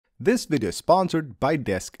This video is sponsored by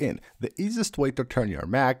DeskIn, the easiest way to turn your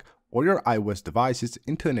Mac or your iOS devices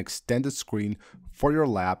into an extended screen for your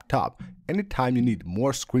laptop. Anytime you need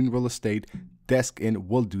more screen real estate, DeskIn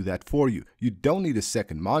will do that for you. You don't need a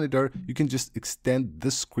second monitor, you can just extend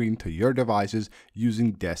this screen to your devices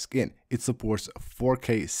using DeskIn. It supports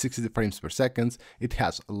 4K 60 frames per second, it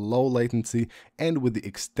has low latency, and with the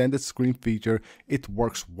extended screen feature, it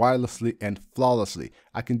works wirelessly and flawlessly.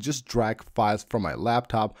 I can just drag files from my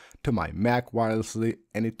laptop to my Mac wirelessly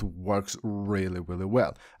and it works really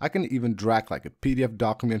well. I can even drag like a PDF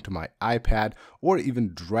document to my iPad or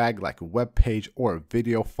even drag like a web page or a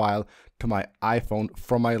video file to my iPhone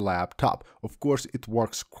from my laptop. Of course, it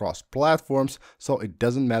works cross platforms, so it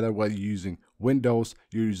doesn't matter whether you're using Windows,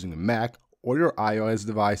 you're using a Mac, or your iOS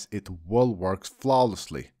device, it will work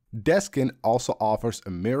flawlessly. DeskIn also offers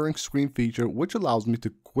a mirroring screen feature which allows me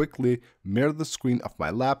to quickly mirror the screen of my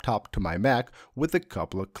laptop to my Mac with a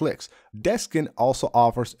couple of clicks. DeskIn also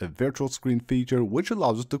offers a virtual screen feature which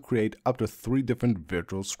allows us to create up to 3 different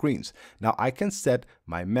virtual screens. Now I can set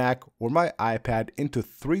my Mac or my iPad into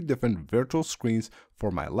 3 different virtual screens for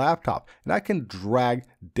my laptop, and I can drag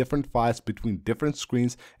different files between different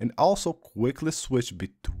screens and also quickly switch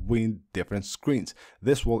between different screens.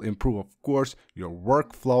 This will improve, of course, your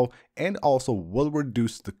workflow and also will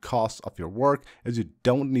reduce the cost of your work, as you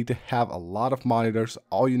don't need to have a lot of monitors.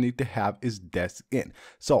 All you need to have is DeskIn.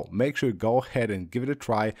 So make sure you go ahead and give it a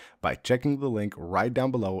try by checking the link right down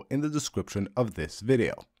below in the description of this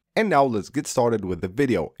video. And now let's get started with the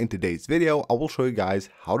video. In today's video, I will show you guys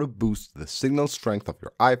how to boost the signal strength of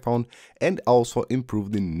your iPhone and also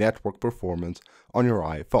improve the network performance on your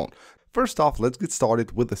iPhone. First off, let's get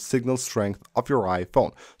started with the signal strength of your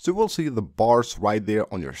iPhone. So you will see the bars right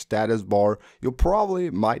there on your status bar. You probably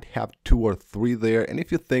might have 2 or 3 there, and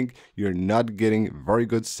if you think you're not getting very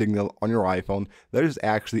good signal on your iPhone, there is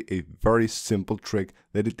actually a very simple trick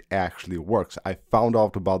that it actually works. I found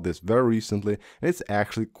out about this very recently and it's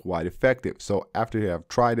actually quite effective. So after you have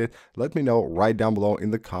tried it, let me know right down below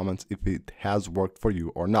in the comments if it has worked for you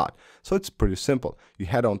or not. So it's pretty simple. You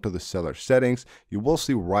head on to the cellular settings, you will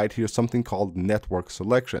see right here something called network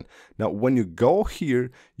selection. Now when you go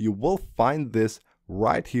here, you will find this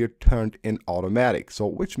right here turned in automatic, so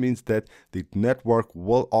which means that the network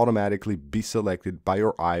will automatically be selected by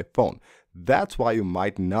your iPhone. That's why you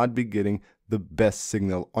might not be getting the best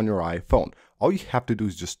signal on your iPhone. All you have to do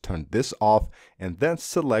is just turn this off and then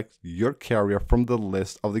select your carrier from the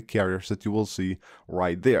list of the carriers that you will see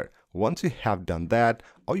right there. Once you have done that,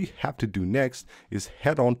 all you have to do next is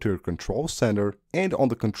head on to your control center, and on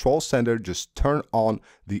the control center just turn on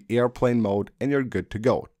the airplane mode and you're good to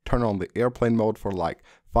go. Turn on the airplane mode for like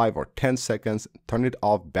 5 or 10 seconds, turn it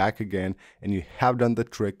off back again, and you have done the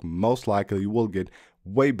trick. Most likely you will get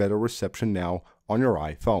way better reception now on your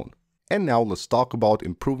iPhone. And now let's talk about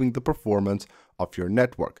improving the performance of your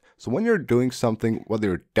network. So when you're doing something, whether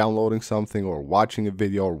you're downloading something or watching a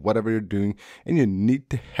video or whatever you're doing, and you need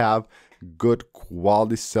to have good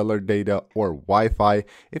quality cellular data or Wi-Fi,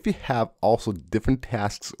 if you have also different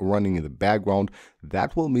tasks running in the background,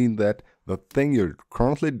 that will mean that the thing you're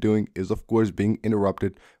currently doing is of course being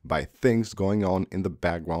interrupted by things going on in the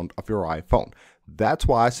background of your iPhone. That's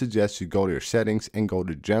why I suggest you go to your settings and go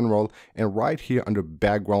to general, and right here under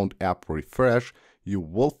background app refresh, you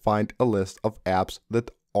will find a list of apps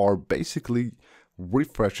that are basically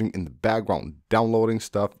refreshing in the background, downloading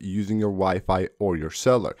stuff using your Wi-Fi or your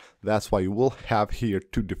cellular. That's why you will have here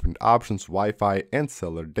 2 different options, Wi-Fi and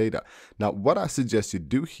cellular data. Now what I suggest you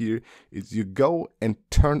do here is you go and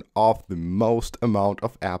turn off the most amount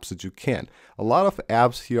of apps that you can. A lot of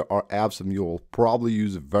apps here are apps that you will probably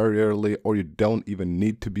use very rarely, or you don't even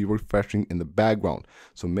need to be refreshing in the background.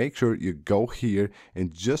 So make sure you go here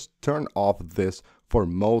and just turn off this for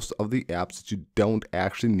most of the apps that you don't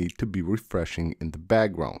actually need to be refreshing in the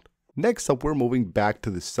background. Next up, we're moving back to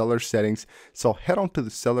the cellular settings. So head on to the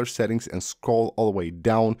cellular settings and scroll all the way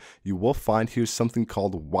down. You will find here something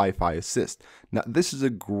called Wi-Fi Assist. Now this is a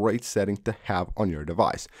great setting to have on your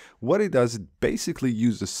device. What it does, it basically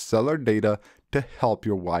uses cellular data to help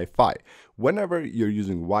your Wi-Fi. Whenever you're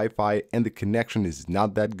using Wi-Fi and the connection is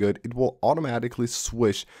not that good, it will automatically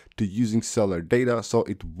switch to using cellular data, so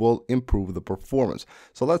it will improve the performance.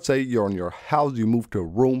 So let's say you're in your house, you move to a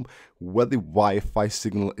room where the Wi-Fi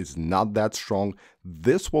signal is not that strong,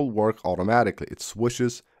 this will work automatically. It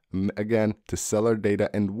switches again to cellular data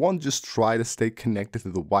and won't just try to stay connected to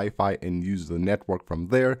the Wi-Fi and use the network from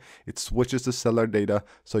there. It switches to cellular data,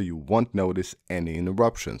 so you won't notice any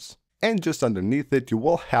interruptions. and just underneath it you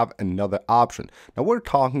will have another option. Now we're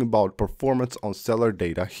talking about performance on cellular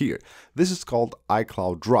data here. This is called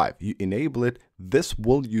iCloud Drive. You enable it. This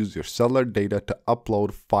will use your cellular data to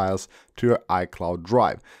upload files to your iCloud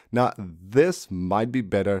Drive. Now this might be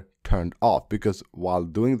better turned off, because while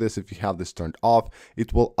doing this, if you have this turned off,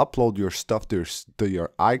 it will upload your stuff to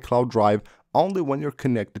your iCloud Drive only when you're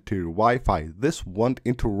connected to your Wi-Fi. This won't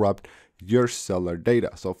interrupt your cellular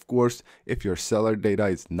data. So of course, if your cellular data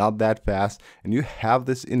is not that fast and you have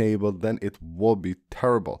this enabled, then it will be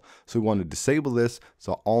terrible. So you want to disable this,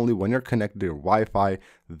 so only when you're connected to your Wi-Fi,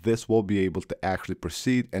 this will be able to actually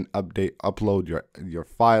proceed and upload your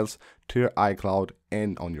files to your iCloud.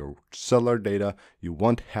 And on your cellular data, you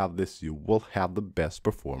won't have this. You will have the best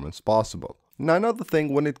performance possible. Now another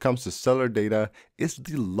thing when it comes to cellular data is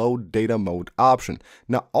the low data mode option.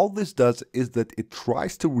 Now all this does is that it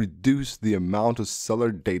tries to reduce the amount of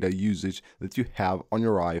cellular data usage that you have on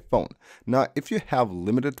your iPhone. Now if you have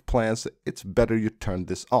limited plans, it's better you turn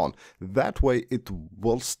this on. That way it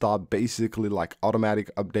will stop basically like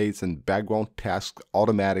automatic updates and background tasks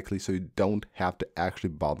automatically, so you don't have to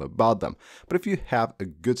actually bother about them. But if you have a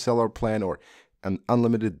good cellular plan or an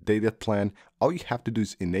unlimited data plan, all you have to do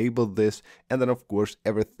is enable this, and then of course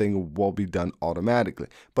everything will be done automatically.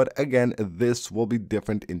 But again, this will be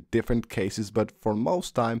different in different cases, but for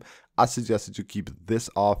most time I suggest that you keep this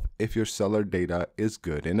off if your cellular data is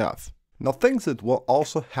good enough. Now things that will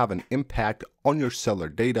also have an impact on your cellular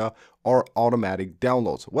data are automatic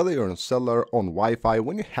downloads. Whether you're on cellular or on Wi-Fi,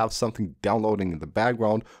 when you have something downloading in the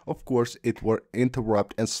background, of course it will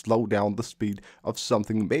interrupt and slow down the speed of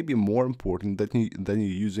something maybe more important than you're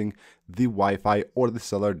using the Wi-Fi or the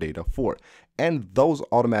cellular data for. And those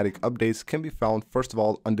automatic updates can be found first of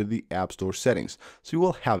all under the App Store settings. So you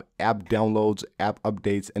will have app downloads, app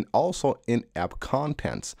updates, and also in-app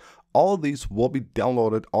contents. All these will be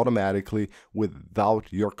downloaded automatically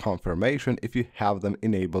without your confirmation if you have them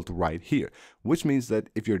enabled right here, which means that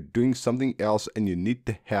if you're doing something else and you need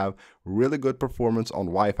to have really good performance on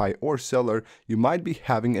Wi-Fi or cellular, you might be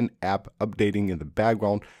having an app updating in the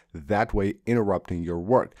background, that way interrupting your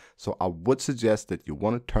work. So I would suggest that you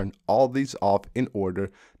want to turn all these off in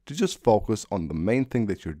order to just focus on the main thing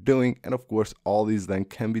that you're doing, and of course all these then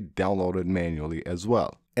can be downloaded manually as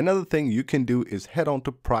well. Another thing you can do is head on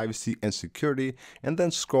to privacy and security and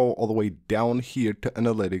then scroll all the way down here to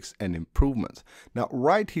analytics and improvements. Now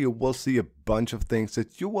right here we'll see a bunch of things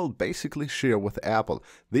that you will basically share with Apple.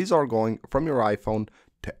 These are going from your iPhone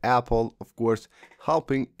to Apple, of course,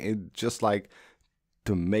 helping it just like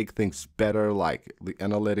to make things better, like the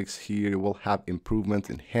analytics here will have improvements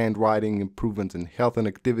in handwriting, improvements in health and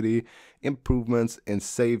activity, improvements in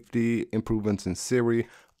safety, improvements in Siri.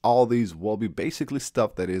 All these will be basically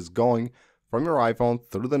stuff that is going from your iPhone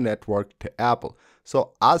through the network to Apple.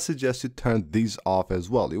 So I suggest you turn these off as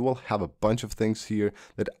well. You will have a bunch of things here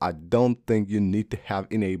that I don't think you need to have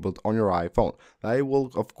enabled on your iPhone. They will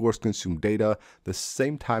of course consume data, the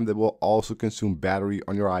same time they will also consume battery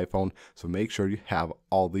on your iPhone. So make sure you have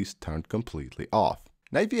all these turned completely off.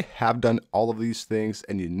 Now if you have done all of these things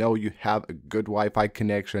and you know you have a good Wi-Fi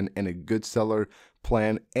connection and a good cellular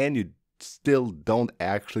plan, and you still don't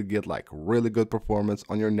actually get like really good performance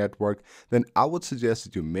on your network, then I would suggest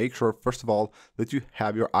that you make sure first of all that you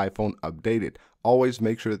have your iPhone updated. Always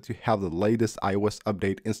make sure that you have the latest iOS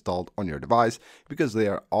update installed on your device, because they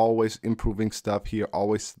are always improving stuff here,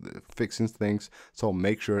 always fixing things. So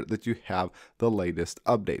make sure that you have the latest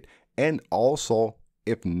update. And also,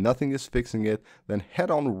 if nothing is fixing it, then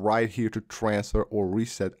head on right here to transfer or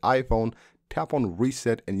reset iPhone. Tap on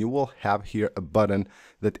reset and you will have here a button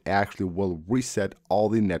that actually will reset all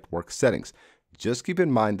the network settings. Just keep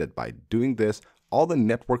in mind that by doing this, all the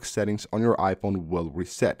network settings on your iPhone will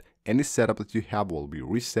reset. Any setup that you have will be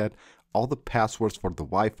reset. All the passwords for the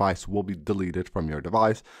Wi-Fi will be deleted from your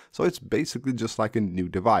device. So it's basically just like a new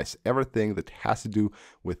device. Everything that has to do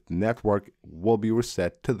with network will be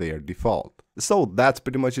reset to their default. So that's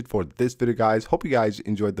pretty much it for this video, guys. Hope you guys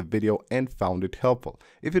enjoyed the video and found it helpful.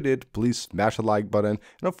 If you did, please smash the like button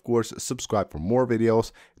and of course subscribe for more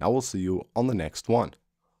videos, and I will see you on the next one.